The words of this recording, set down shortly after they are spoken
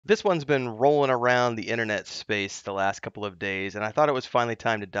This one's been rolling around the internet space the last couple of days, and I thought it was finally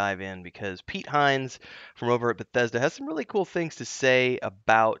time to dive in because Pete Hines from over at Bethesda has some really cool things to say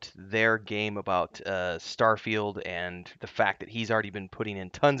about their game, about Starfield, and the fact that he's already been putting in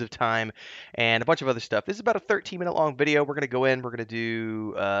tons of time and a bunch of other stuff. This is about a 13-minute long video. We're going to go in, we're going to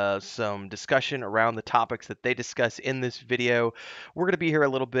do some discussion around the topics that they discuss in this video. We're going to be here a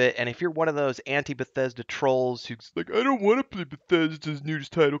little bit, and if you're one of those anti-Bethesda trolls who's like, I don't want to play Bethesda's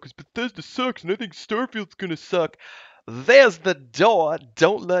newest title because Bethesda sucks and I think Starfield's going to suck, there's the door.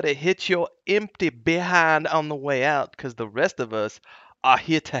 Don't let it hit your empty behind on the way out because the rest of us are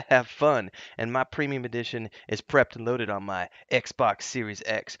here to have fun. And my premium edition is prepped and loaded on my Xbox Series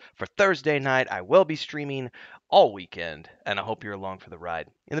X. For Thursday night, I will be streaming all weekend, and I hope you're along for the ride.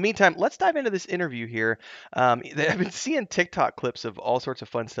 In the meantime, let's dive into this interview here. I've been seeing TikTok clips of all sorts of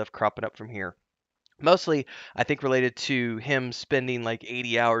fun stuff cropping up from here. Mostly, I think related to him spending like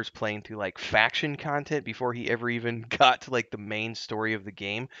 80 hours playing through like faction content before he ever even got to like the main story of the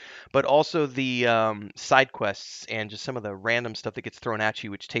game, but also the side quests and just some of the random stuff that gets thrown at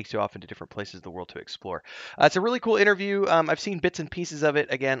you, which takes you off into different places of the world to explore. It's a really cool interview. I've seen bits and pieces of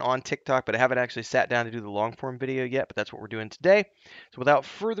it again on TikTok, but I haven't actually sat down to do the long form video yet, but that's what we're doing today. So without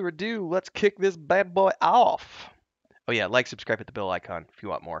further ado, let's kick this bad boy off. Oh yeah, like, subscribe, hit the bell icon if you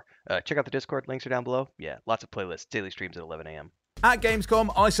want more. Check out the Discord, links are down below. Yeah, lots of playlists, daily streams at 11 a.m. At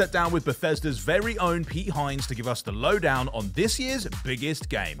Gamescom, I sat down with Bethesda's very own Pete Hines to give us the lowdown on this year's biggest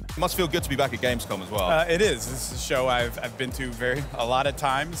game. It must feel good to be back at Gamescom as well. It is. This is a show I've been to a lot of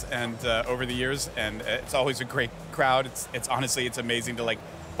times and over the years, and it's always a great crowd. It's honestly, it's amazing to like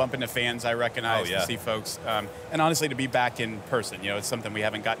bump into fans I recognize, to see folks, and honestly to be back in person. You know, it's something we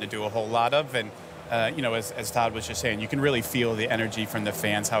haven't gotten to do a whole lot of, and you know, as Todd was just saying, you can really feel the energy from the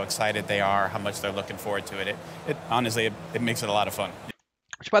fans, how excited they are, how much they're looking forward to it. Honestly, it makes it a lot of fun.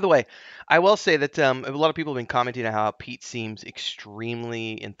 Which, by the way, I will say that a lot of people have been commenting on how Pete seems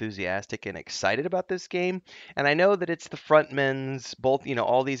extremely enthusiastic and excited about this game. And I know that it's the frontmen's, both, you know,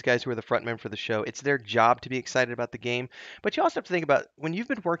 all these guys who are the frontmen for the show, it's their job to be excited about the game. But you also have to think about when you've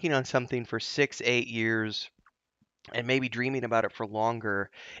been working on something for 6, 8 years and maybe dreaming about it for longer,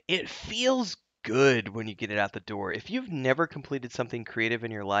 it feels good when you get it out the door. If you've never completed something creative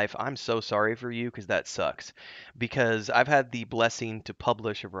in your life, I'm so sorry for you because that sucks. Because I've had the blessing to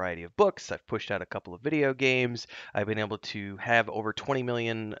publish a variety of books. I've pushed out a couple of video games. I've been able to have over 20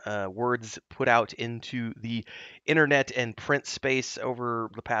 million words put out into the internet and print space over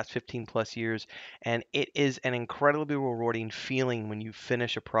the past 15 plus years. And it is an incredibly rewarding feeling when you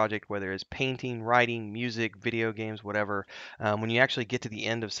finish a project, whether it's painting, writing, music, video games, whatever. When you actually get to the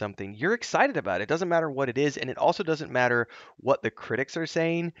end of something, you're excited about it. It doesn't matter what it is, and it also doesn't matter what the critics are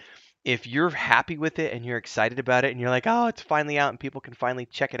saying. If you're happy with it and you're excited about it and you're like, oh, it's finally out and people can finally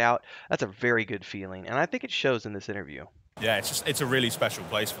check it out, that's a very good feeling. And I think it shows in this interview. Yeah, it's a really special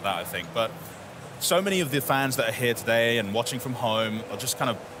place for that, I think. But so many of the fans that are here today and watching from home are just kind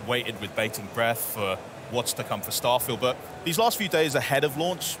of waited with bated breath for what's to come for Starfield. But these last few days ahead of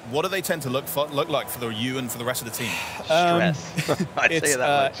launch, what do they tend to look like for you and for the rest of the team? Stress. I'd say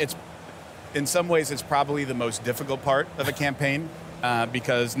that much. It's in some ways it's probably the most difficult part of a campaign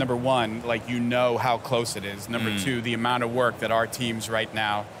because number one, like you know how close it is. Number two, the amount of work that our teams right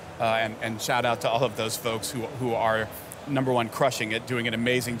now, and shout out to all of those folks who are number one crushing it, doing an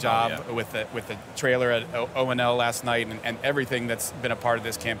amazing job with the trailer at O&L last night and everything that's been a part of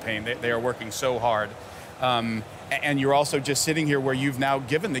this campaign. They are working so hard. And you're also just sitting here where you've now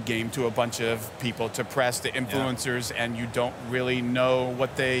given the game to a bunch of people, to press, to influencers, and you don't really know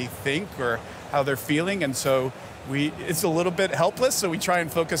what they think or how they're feeling. And so it's a little bit helpless, so we try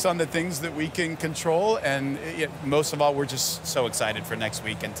and focus on the things that we can control. And most of all, we're just so excited for next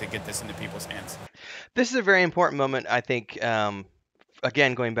week and to get this into people's hands. This is a very important moment, I think.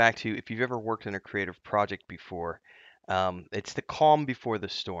 Again, going back to if you've ever worked in a creative project before, it's the calm before the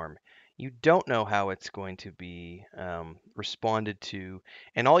storm. You don't know how it's going to be responded to,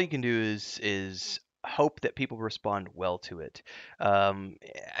 and all you can do is hope that people respond well to it.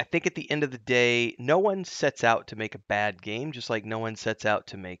 I think at the end of the day, no one sets out to make a bad game, just like no one sets out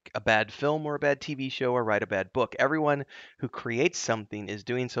to make a bad film or a bad TV show or write a bad book. Everyone who creates something is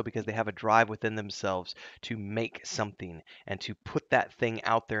doing so because they have a drive within themselves to make something and to put that thing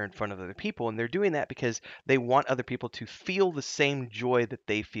out there in front of other people. And they're doing that because they want other people to feel the same joy that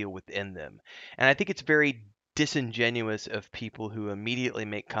they feel within them. And I think it's very disingenuous of people who immediately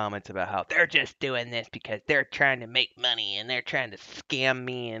make comments about how they're just doing this because they're trying to make money and they're trying to scam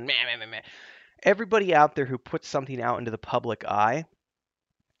me and meh, meh, meh, meh. Everybody out there who puts something out into the public eye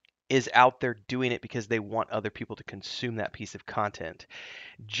is out there doing it because they want other people to consume that piece of content.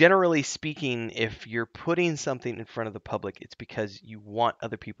 Generally speaking, if you're putting something in front of the public, it's because you want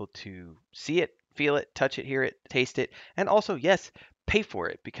other people to see it, feel it, touch it, hear it, taste it, and also, yes, pay for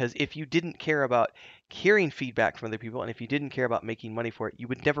it. Because if you didn't care about hearing feedback from other people, and if you didn't care about making money for it, you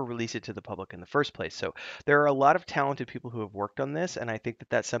would never release it to the public in the first place. So there are a lot of talented people who have worked on this, and I think that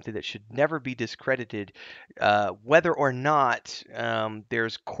that's something that should never be discredited, whether or not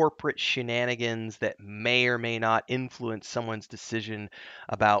there's corporate shenanigans that may or may not influence someone's decision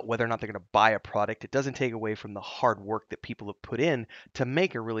about whether or not they're going to buy a product. It doesn't take away from the hard work that people have put in to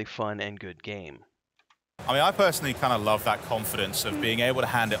make a really fun and good game. I mean, I personally kind of love that confidence of being able to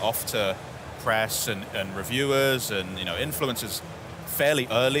hand it off to press and reviewers and influencers fairly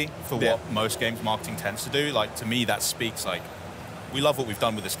early for what most games marketing tends to do. Like, to me, that speaks like, we love what we've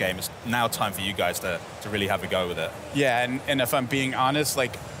done with this game. It's now time for you guys to really have a go with it. Yeah, and if I'm being honest,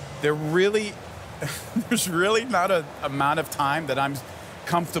 like, there's really not an amount of time that I'm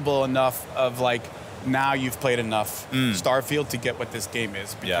comfortable enough of, like, now you've played enough Starfield to get what this game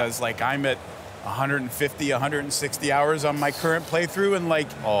is. Because, like, I'm at 150, 160 hours on my current playthrough, and like,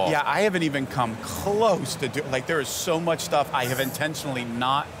 yeah, I haven't even come close to do. Like, there is so much stuff I have intentionally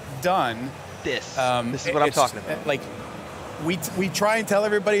not done. This is what I'm talking about. Like, we try and tell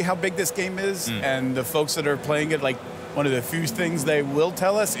everybody how big this game is, and the folks that are playing it, like, one of the few things they will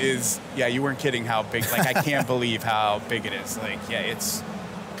tell us is, yeah, you weren't kidding how big. Like, I can't believe how big it is. Like, yeah, it's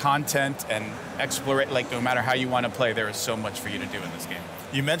content and explore. Like, no matter how you want to play, there is so much for you to do in this game.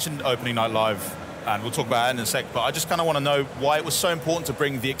 You mentioned opening night live, and we'll talk about it in a sec, but I just kind of want to know why it was so important to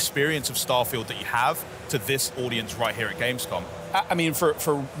bring the experience of Starfield that you have to this audience right here at Gamescom. I mean, for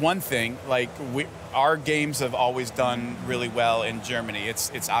one thing, like, our games have always done really well in Germany.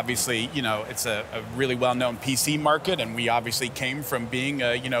 It's obviously, it's a really well-known PC market, and we obviously came from being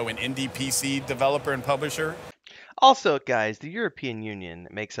an indie PC developer and publisher. Also, guys, the European Union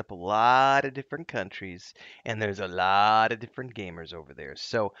makes up a lot of different countries, and there's a lot of different gamers over there.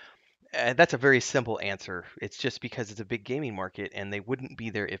 So that's a very simple answer. It's just because it's a big gaming market, and they wouldn't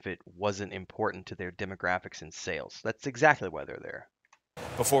be there if it wasn't important to their demographics and sales. That's exactly why they're there.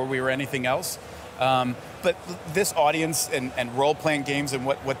 Before we were anything else. But this audience and role-playing games and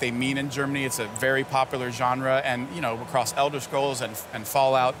what they mean in Germany, it's a very popular genre, and across Elder Scrolls and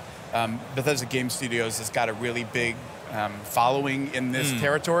Fallout, Bethesda Game Studios has got a really big following in this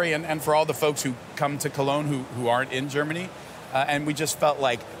territory, and for all the folks who come to Cologne who aren't in Germany. And we just felt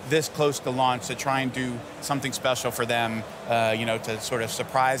like this close to launch to try and do something special for them, to sort of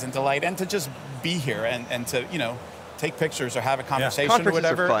surprise and delight, and to just be here and to, take pictures or have a conversation or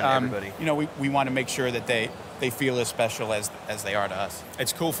whatever. Are fun, everybody. We want to make sure that they feel as special as they are to us.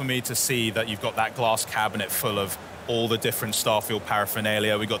 It's cool for me to see that you've got that glass cabinet full of all the different Starfield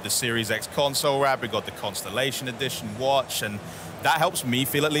paraphernalia. We got the Series X console wrap, we got the Constellation Edition watch, and that helps me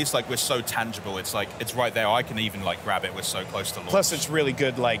feel at least like we're so tangible. It's like, it's right there. I can even like grab it. We're so close to launch. Plus, it's really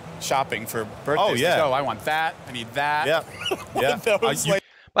good like shopping for birthdays. Oh, yeah. I want that. I need that. Yeah. Yeah.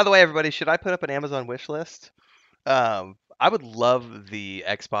 By the way, everybody, should I put up an Amazon wish list? I would love the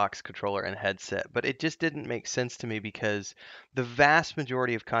Xbox controller and headset, but it just didn't make sense to me because the vast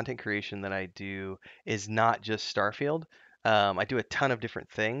majority of content creation that I do is not just Starfield. I do a ton of different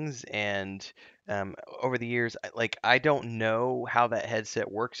things, and over the years, I don't know how that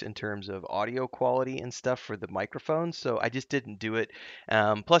headset works in terms of audio quality and stuff for the microphones, so I just didn't do it.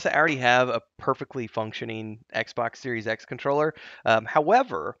 Plus, I already have a perfectly functioning Xbox Series X controller.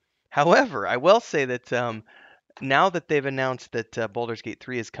 However, I will say that now that they've announced that Baldur's Gate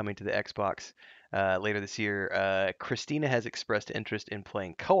 3 is coming to the Xbox later this year, Christina has expressed interest in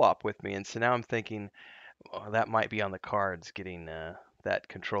playing co-op with me, and so now I'm thinking, that might be on the cards, getting that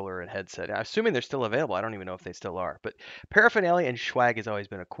controller and headset. Assuming they're still available. I don't even know if they still are. But paraphernalia and swag has always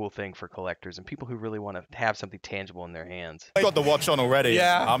been a cool thing for collectors and people who really want to have something tangible in their hands. You've got the watch on already.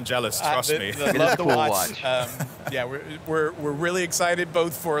 Yeah. I'm jealous, trust me. Love the cool watch. Yeah, we're really excited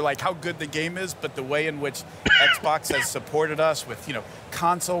both for like how good the game is, but the way in which Xbox has supported us with,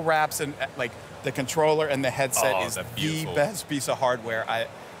 console wraps and like the controller and the headset is the best piece of hardware.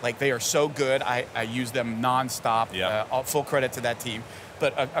 They are so good. I use them nonstop. Yeah. Full credit to that team.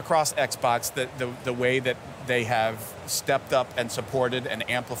 But across Xbox, the way that they have stepped up and supported and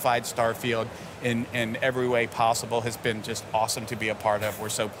amplified Starfield in every way possible has been just awesome to be a part of. We're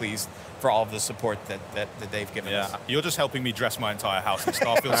so pleased for all of the support that they've given us. You're just helping me dress my entire house in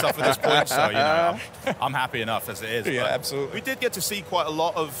Starfield stuff at this point, so I'm happy enough as it is. Yeah, but absolutely. We did get to see quite a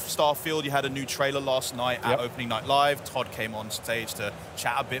lot of Starfield. You had a new trailer last night at Opening Night Live. Todd came on stage to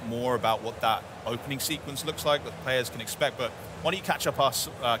chat a bit more about what that opening sequence looks like, that players can expect. But why don't you catch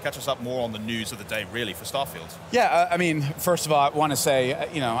us up more on the news of the day, really, for Starfield? Yeah, I mean, first of all, I want to say,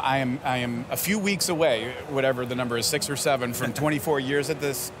 I am a few weeks away, whatever the number is, 6 or 7, from 24 years at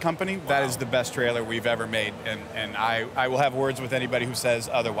this company. Wow. That is the best trailer we've ever made, and I will have words with anybody who says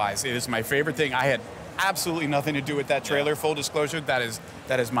otherwise. It is my favorite thing. I had absolutely nothing to do with that trailer, full disclosure. That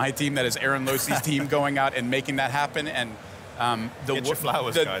is my team, that is Aaron Losey's team going out and making that happen, and get your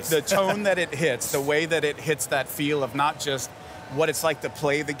flowers, guys. The tone that it hits, the way that it hits that feel of not just what it's like to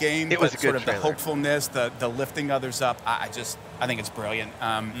play the game, but sort of the hopefulness, the lifting others up. I think it's brilliant.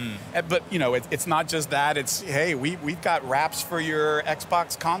 But it's not just that. It's, hey, we've got wraps for your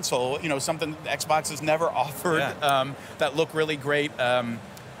Xbox console. Something Xbox has never offered, that look really great.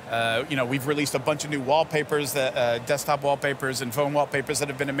 We've released a bunch of new wallpapers, desktop wallpapers and phone wallpapers that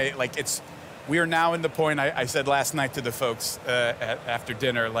have been made. We are now in the point, I said last night to the folks after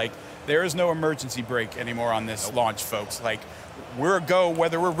dinner, there is no emergency brake anymore on this launch, folks. We're a go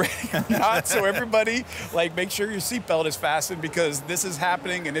whether we're ready or not. So everybody, make sure your seatbelt is fastened, because this is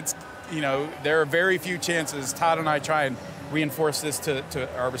happening, and it's, there are very few chances. Todd and I try and reinforce this to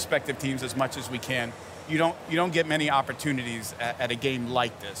our respective teams as much as we can. You don't get many opportunities at a game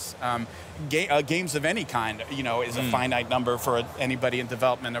like this. Games of any kind, is a finite number for anybody in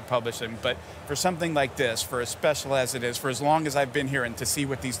development or publishing. But for something like this, for as special as it is, for as long as I've been here, and to see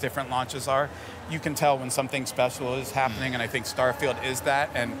what these different launches are, you can tell when something special is happening. And I think Starfield is that.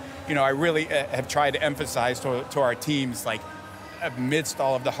 And I really have tried to emphasize to our teams, amidst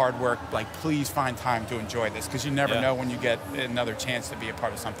all of the hard work, please find time to enjoy this, because you never know when you get another chance to be a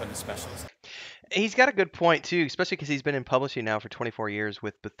part of something as special as that. He's got a good point too, especially because he's been in publishing now for 24 years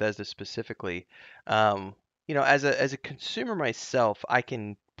with Bethesda specifically. As a consumer myself, I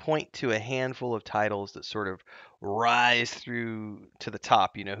can point to a handful of titles that sort of rise through to the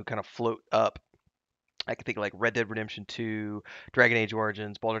top, who kind of float up. I can think of Red Dead Redemption 2, Dragon Age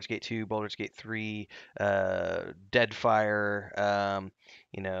Origins, Baldur's Gate 2, Baldur's Gate 3, Deadfire,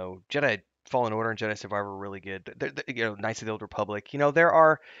 Jedi Fallen Order and Jedi Survivor were really good. Knights of the Old Republic. There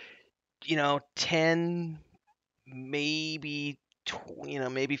are 10, maybe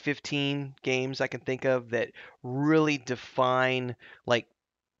 15 games I can think of that really define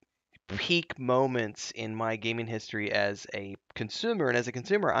peak moments in my gaming history as a consumer. And as a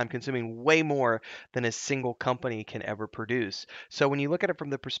consumer, I'm consuming way more than a single company can ever produce. So when you look at it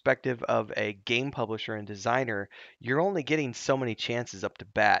from the perspective of a game publisher and designer, you're only getting so many chances up to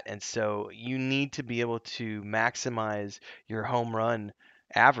bat. And so you need to be able to maximize your home run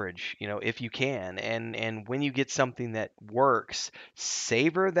average, if you can, and when you get something that works,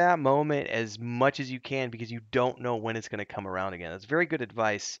 savor that moment as much as you can, because you don't know when it's going to come around again. That's very good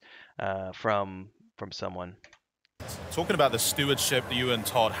advice from someone. Talking about the stewardship that you and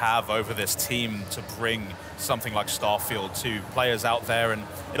Todd have over this team to bring something like Starfield to players out there, and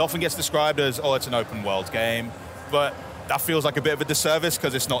it often gets described as, it's an open world game, but that feels like a bit of a disservice,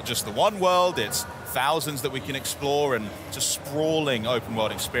 because it's not just the one world, it's thousands that we can explore, and just sprawling open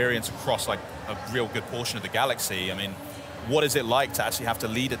world experience across a real good portion of the galaxy. I mean, what is it like to actually have to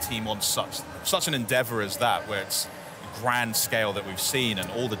lead a team on such an endeavor as that, where it's grand scale that we've seen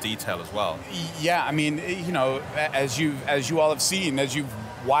and all the detail as well? Yeah, I mean, as you all have seen, as you've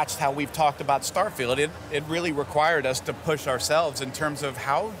watched how we've talked about Starfield, it really required us to push ourselves in terms of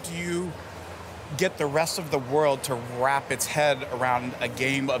how do you get the rest of the world to wrap its head around a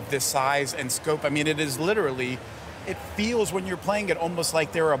game of this size and scope. I mean, it is literally, it feels when you're playing it almost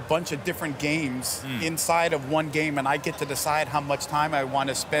like there are a bunch of different games inside of one game, and I get to decide how much time I want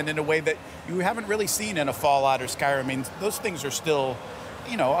to spend in a way that you haven't really seen in a Fallout or Skyrim. I mean, those things are still,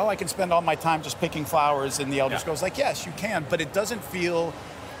 I can spend all my time just picking flowers in the Elder Scrolls. Yes, you can, but it doesn't feel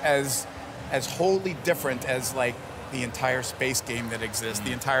as wholly different as the entire space game that exists,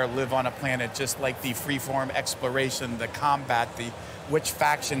 the entire live on a planet, just like the freeform exploration, the combat, which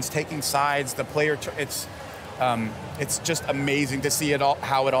factions taking sides, the player. It's just amazing to see it all,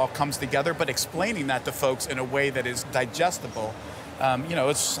 how it all comes together. But explaining that to folks in a way that is digestible,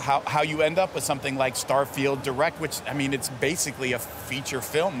 it's how you end up with something like Starfield Direct, which, I mean, it's basically a feature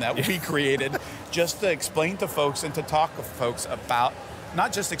film that we created just to explain to folks and to talk to folks about.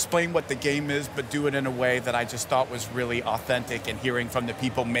 Not just explain what the game is, but do it in a way that I just thought was really authentic, and hearing from the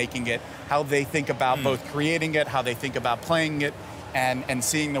people making it, how they think about both creating it, how they think about playing it, and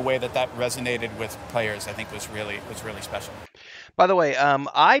seeing the way that resonated with players, I think was really special. By the way,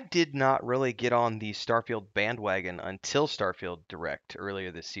 I did not really get on the Starfield bandwagon until Starfield Direct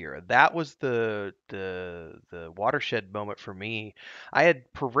earlier this year. That was the watershed moment for me. I had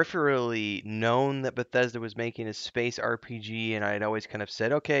peripherally known that Bethesda was making a space RPG, and I had always kind of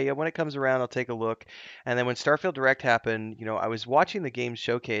said, okay, yeah, when it comes around, I'll take a look. And then when Starfield Direct happened, I was watching the game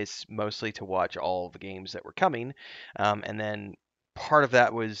showcase mostly to watch all the games that were coming, and then part of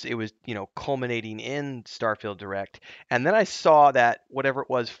that was it was culminating in Starfield Direct, and then I saw that whatever it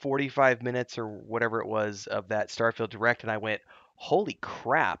was, 45 minutes or whatever it was of that Starfield Direct, and I went, holy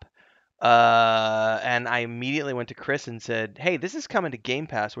crap. And I immediately went to Chris and said, "Hey, this is coming to Game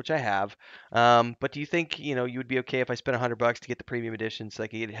Pass, which I have. But do you think, you would be okay if I spent $100 to get the premium edition so I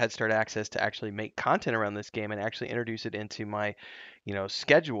could get head start access to actually make content around this game and actually introduce it into my,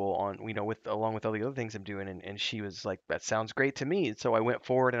 schedule on, with along with all the other things I'm doing?" And she was like, "That sounds great to me." And so I went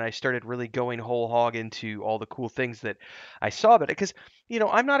forward and I started really going whole hog into all the cool things that I saw. But because,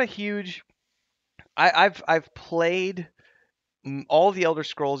 I'm not a huge, I've played all the Elder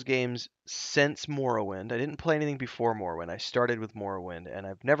Scrolls games since Morrowind. I didn't play anything before Morrowind. I started with Morrowind, and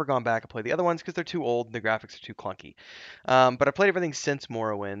I've never gone back and played the other ones because they're too old and the graphics are too clunky. But I played everything since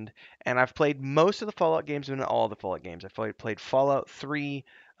Morrowind, and I've played most of the Fallout games, but not all the Fallout games. I've played Fallout 3,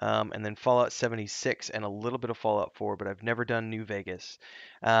 and then Fallout 76, and a little bit of Fallout 4, but I've never done New Vegas.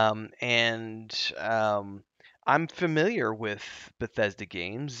 And I'm familiar with Bethesda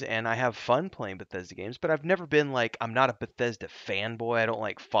games and I have fun playing Bethesda games, but I've never been like, I'm not a Bethesda fanboy. I don't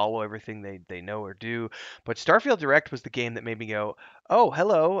like follow everything they know or do. But Starfield Direct was the game that made me go, "Oh,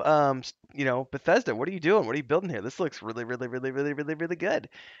 hello, Bethesda, what are you doing? What are you building here? This looks really, really, really, really, really, really good."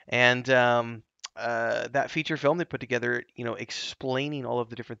 And that feature film they put together, explaining all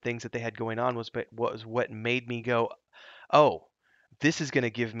of the different things that they had going on was what made me go, "Oh, this is going to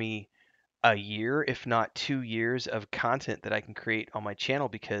give me a year, if not 2 years of content that I can create on my channel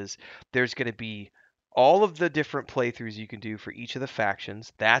because there's going to be all of the different playthroughs you can do for each of the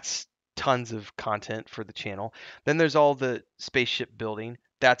factions. That's tons of content for the channel. Then there's all the spaceship building.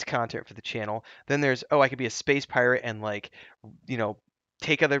 That's content for the channel. Then there's, oh, I could be a space pirate and like, you know,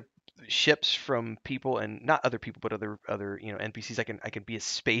 take other ships from people and not other people but other NPCs. I can be a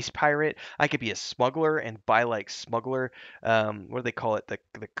space pirate. I could be a smuggler and buy like smuggler what do they call it, the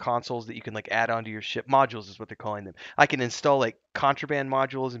consoles that you can like add onto your ship. Modules is what they're calling them. I can install like contraband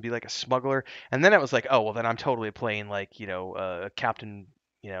modules and be like a smuggler. And then it was like, oh well, then I'm totally playing like captain,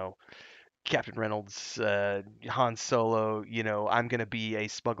 you know Captain Reynolds, Han Solo. I'm gonna be a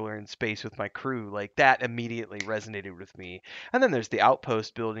smuggler in space with my crew. Like that immediately resonated with me. And then there's the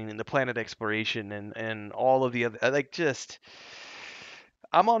outpost building and the planet exploration and all of the other, like, just,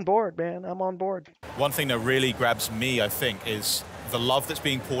 I'm on board, man. I'm on board. One thing that really grabs me, I think, is the love that's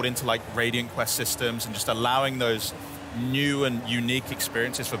being poured into like Radiant Quest systems and just allowing those new and unique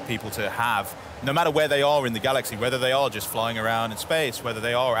experiences for people to have, no matter where they are in the galaxy, whether they are just flying around in space, whether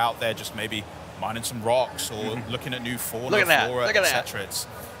they are out there just maybe mining some rocks or looking at new fauna, flora, etc.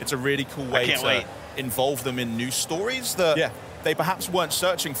 It's a really cool way to involve them in new stories that they perhaps weren't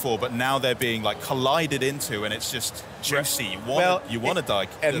searching for, but now they're being like collided into, and it's just juicy. You want to dive.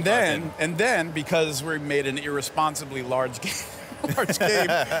 And then because we made an irresponsibly large game,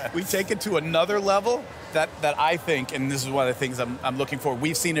 we take it to another level that I think, and this is one of the things I'm looking for.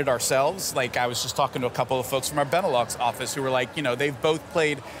 We've seen it ourselves. Like I was just talking to a couple of folks from our Benelux office who were like, they've both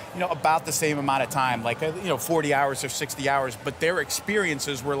played, about the same amount of time, like 40 hours or 60 hours, but their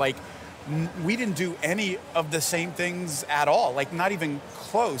experiences were like, we didn't do any of the same things at all, like not even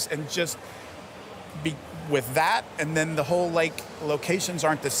close. And just with that, and then the whole like locations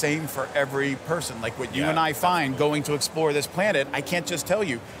aren't the same for every person. Like what you and I find going to explore this planet, I can't just tell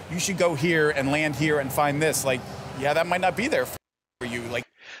you, you should go here and land here and find this. Like, that might not be there for you. Like,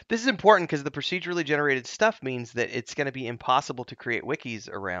 this is important because the procedurally generated stuff means that it's going to be impossible to create wikis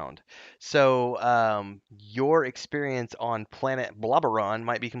around. So your experience on planet Blubberon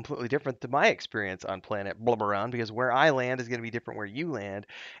might be completely different to my experience on planet Blubberon, because where I land is going to be different where you land.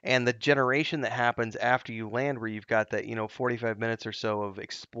 And the generation that happens after you land, where you've got that, 45 minutes or so of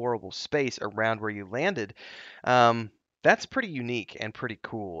explorable space around where you landed, that's pretty unique and pretty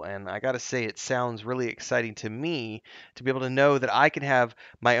cool. And I got to say, it sounds really exciting to me to be able to know that I can have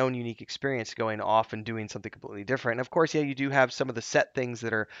my own unique experience going off and doing something completely different. And of course, you do have some of the set things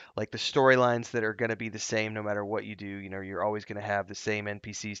that are like the storylines that are going to be the same no matter what you do. You're always going to have the same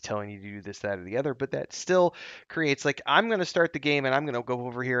NPCs telling you to do this, that, or the other. But that still creates, like, I'm going to start the game and I'm going to go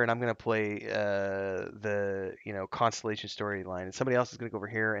over here and I'm going to play the Constellation storyline, and somebody else is going to go over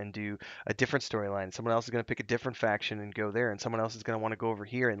here and do a different storyline. Someone else is going to pick a different faction and and go there, and someone else is going to want to go over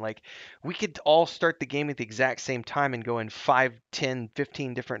here. And like, we could all start the game at the exact same time and go in 5, 10,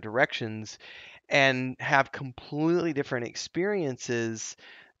 15 different directions and have completely different experiences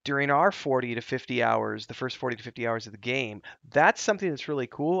during our 40 to 50 hours, the first 40 to 50 hours of the game. That's something that's really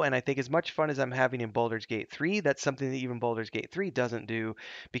cool. And I think as much fun as I'm having in Baldur's Gate 3, that's something that even Baldur's Gate 3 doesn't do,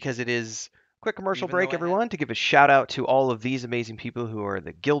 because it is. Quick commercial break, everyone, to give a shout out to all of these amazing people who are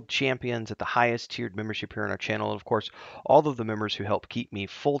the guild champions at the highest tiered membership here on our channel. And of course, all of the members who help keep me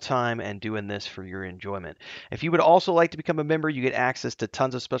full time and doing this for your enjoyment. If you would also like to become a member, you get access to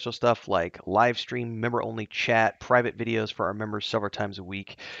tons of special stuff like live stream, member only chat, private videos for our members several times a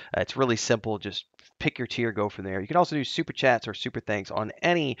week. It's really simple. Just pick your tier, go from there. You can also do super chats or super thanks on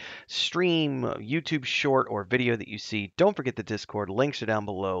any stream, YouTube short, or video that you see. Don't forget the Discord. Links are down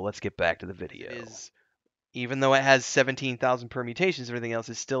below. Let's get back to the video. Even though it has 17,000 permutations and everything else,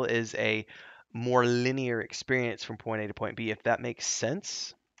 it still is a more linear experience from point A to point B, if that makes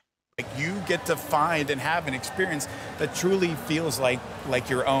sense. Like, you get to find and have an experience that truly feels like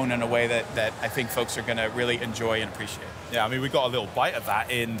your own in a way that I think folks are going to really enjoy and appreciate. Yeah, I mean, we got a little bite of that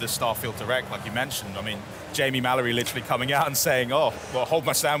in the Starfield Direct, like you mentioned. I mean, Jamie Mallory literally coming out and saying, "Oh, well, hold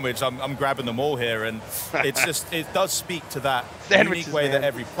my sandwich. I'm grabbing them all here," and it's just, it does speak to that unique way that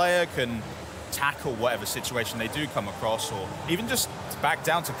every player can tackle whatever situation they do come across, or even just back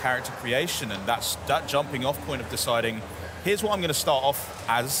down to character creation, and that jumping off point of deciding, here's what I'm going to start off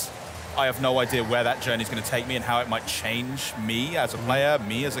as. I have no idea where that journey is going to take me and how it might change me as a player,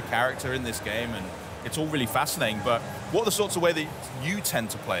 me as a character in this game, and it's all really fascinating. But what are the sorts of way that you tend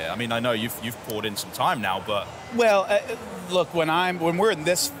to play it? I mean, I know you've poured in some time now, but well, look, when we're in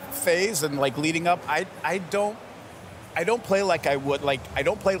this phase and like leading up, I don't play like I would, like I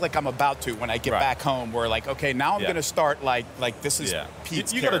don't play like I'm about to when I get back home, where like, okay, now I'm going to start like this is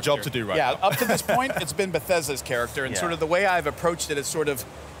Pete's you got a job to do right now. Up to this point, it's been Bethesda's character, and sort of the way I've approached it is sort of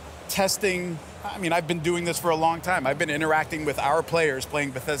testing. I mean, I've been doing this for a long time. I've been interacting with our players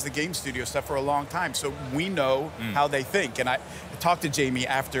playing Bethesda Game Studio stuff for a long time, so we know how they think. And I talked to Jamie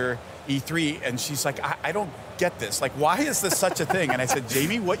after E3, and she's like, I don't get this. Like, why is this such a thing? And I said,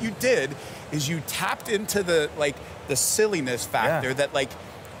 Jamie, what you did is you tapped into the silliness factor that like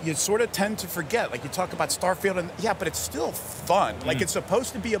you sort of tend to forget. Like, you talk about Starfield, and but it's still fun. Like, it's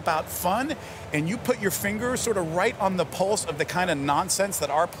supposed to be about fun, and you put your finger sort of right on the pulse of the kind of nonsense that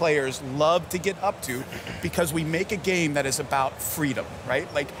our players love to get up to, because we make a game that is about freedom, right?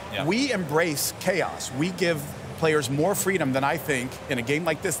 Like, we embrace chaos. We give players more freedom than I think in a game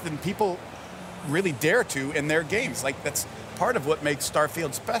like this than people really dare to in their games. Like, that's part of what makes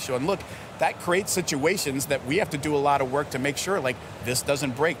Starfield special. And look, that creates situations that we have to do a lot of work to make sure, like, this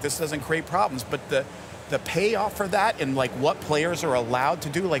doesn't break, this doesn't create problems. But the payoff for that, and like what players are allowed to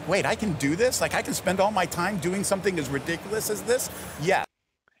do, like, wait, I can do this? Like, I can spend all my time doing something as ridiculous as this? Yeah.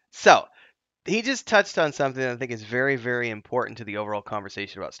 So, he just touched on something that I think is very, very important to the overall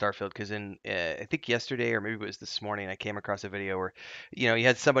conversation about Starfield, because in, I think yesterday, or maybe it was this morning, I came across a video where, you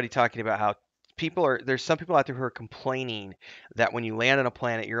had somebody talking about how there's some people out there who are complaining that when you land on a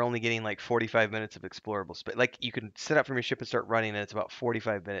planet, you're only getting like 45 minutes of explorable space. Like, you can set up from your ship and start running, and it's about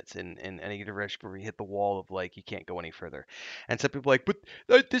 45 minutes in any direction before you hit the wall of, like, you can't go any further. And some people are like, but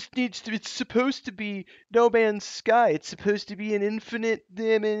it's supposed to be No Man's Sky. It's supposed to be an infinite,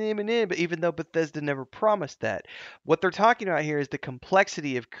 but even though Bethesda never promised that. What they're talking about here is the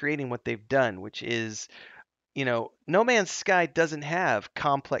complexity of creating what they've done, which is, No Man's Sky doesn't have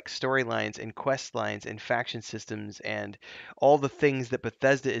complex storylines and quest lines and faction systems and all the things that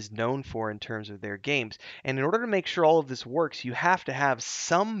Bethesda is known for in terms of their games. And in order to make sure all of this works, you have to have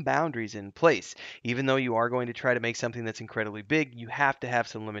some boundaries in place. Even though you are going to try to make something that's incredibly big, you have to have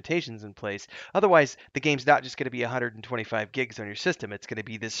some limitations in place. Otherwise, the game's not just going to be 125 gigs on your system. It's going to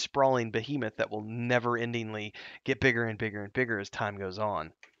be this sprawling behemoth that will never-endingly get bigger and bigger and bigger as time goes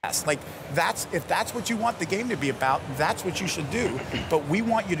on. Like, if that's what you want the game to be about, that's what you should do. But we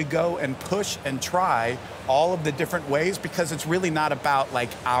want you to go and push and try all of the different ways, because it's really not about like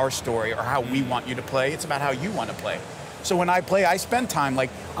our story or how we want you to play. It's about how you want to play. So when I play, I spend time,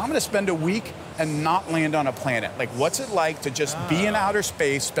 like, I'm going to spend a week and not land on a planet. Like, what's it like to just be in outer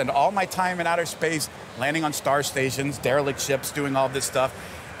space, spend all my time in outer space, landing on star stations, derelict ships, doing all this stuff.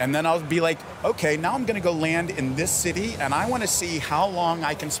 And then I'll be like, okay, now I'm going to go land in this city, and I want to see how long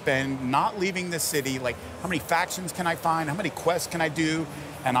I can spend not leaving this city. Like, how many factions can I find? How many quests can I do?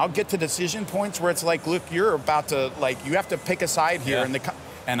 And I'll get to decision points where it's like, look, you're about to, like, you have to pick a side here.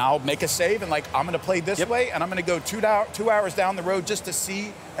 And I'll make a save, and like, I'm going to play this way, and I'm going to go 2 hours down the road just to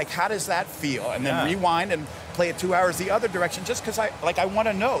see, like, how does that feel? And then rewind and play it 2 hours the other direction, just because I want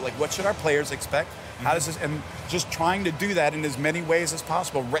to know, like, what should our players expect? How does this, and just trying to do that in as many ways as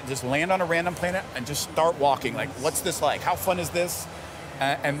possible. Just land on a random planet and just start walking. Like, what's this like? How fun is this?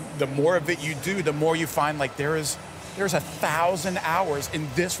 And the more of it you do, the more you find like there's 1,000 hours in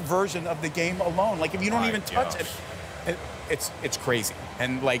this version of the game alone. Like, if you don't even touch it, it's crazy.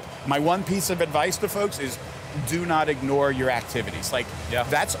 And like, my one piece of advice to folks is, do not ignore your activities. Like,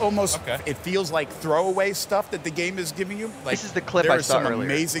 that's almost, it feels like throwaway stuff that the game is giving you. Like, this is the clip I saw earlier. There's some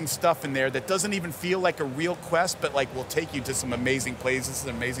amazing stuff in there that doesn't even feel like a real quest, but like will take you to some amazing places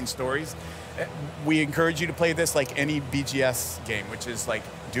and amazing stories. We encourage you to play this like any BGS game, which is like,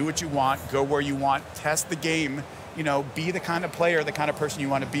 do what you want, go where you want, test the game, you know, be the kind of player, the kind of person you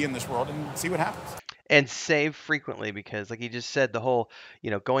want to be in this world, and see what happens. And save frequently, because like you just said, the whole,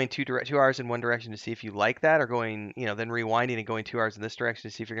 going 2 hours in one direction to see if you like that, or going, then rewinding and going 2 hours in this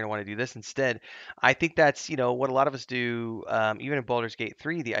direction to see if you're going to want to do this instead. I think that's, what a lot of us do, even in Baldur's Gate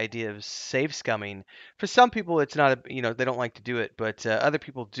 3, the idea of save scumming. For some people, it's not, they don't like to do it, but other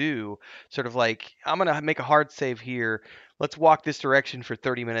people do. Sort of like, I'm going to make a hard save here. Let's walk this direction for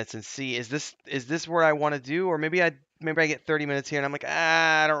 30 minutes and see, is this where I want to do? Or maybe I get 30 minutes here and I'm like,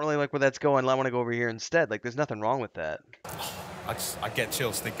 I don't really like where that's going. I want to go over here instead. Like, there's nothing wrong with that. I get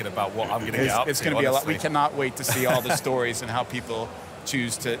chills thinking about what I'm going to get up to. It's going to be a lot. We cannot wait to see all the stories and how people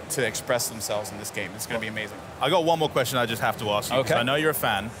choose to express themselves in this game. It's going to be amazing. I got one more question I just have to ask you. Okay. I know you're a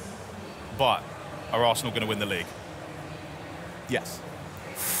fan, but are Arsenal going to win the league? Yes.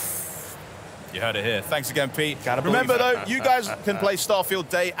 You heard it here. Thanks again, Pete. Remember, though, you guys can play Starfield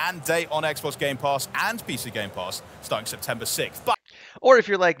day and date on Xbox Game Pass and PC Game Pass starting September 6th. But or if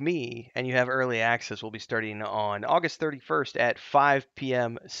you're like me and you have early access, we'll be starting on August 31st at 5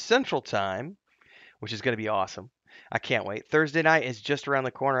 p.m. Central Time, which is going to be awesome. I can't wait. Thursday night is just around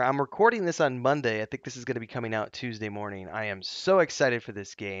the corner. I'm recording this on Monday. I think this is going to be coming out Tuesday morning. I am so excited for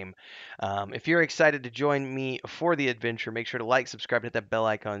this game. If you're excited to join me for the adventure, make sure to like, subscribe, hit that bell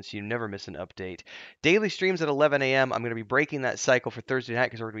icon so you never miss an update. Daily streams at 11 a.m. I'm going to be breaking that cycle for Thursday night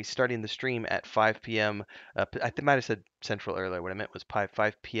because we're going to be starting the stream at 5 p.m. I might have said Central earlier. What I meant was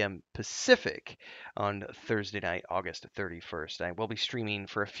 5 p.m. Pacific on Thursday night, August 31st. I will be streaming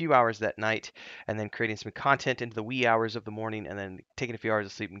for a few hours that night and then creating some content into the wee hours of the morning, and then taking a few hours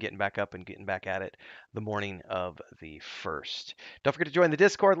of sleep and getting back up and getting back at it the morning of the 1st. Don't forget to join the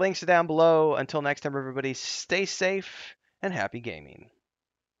Discord. Links are down below. Until next time, everybody, stay safe and happy gaming.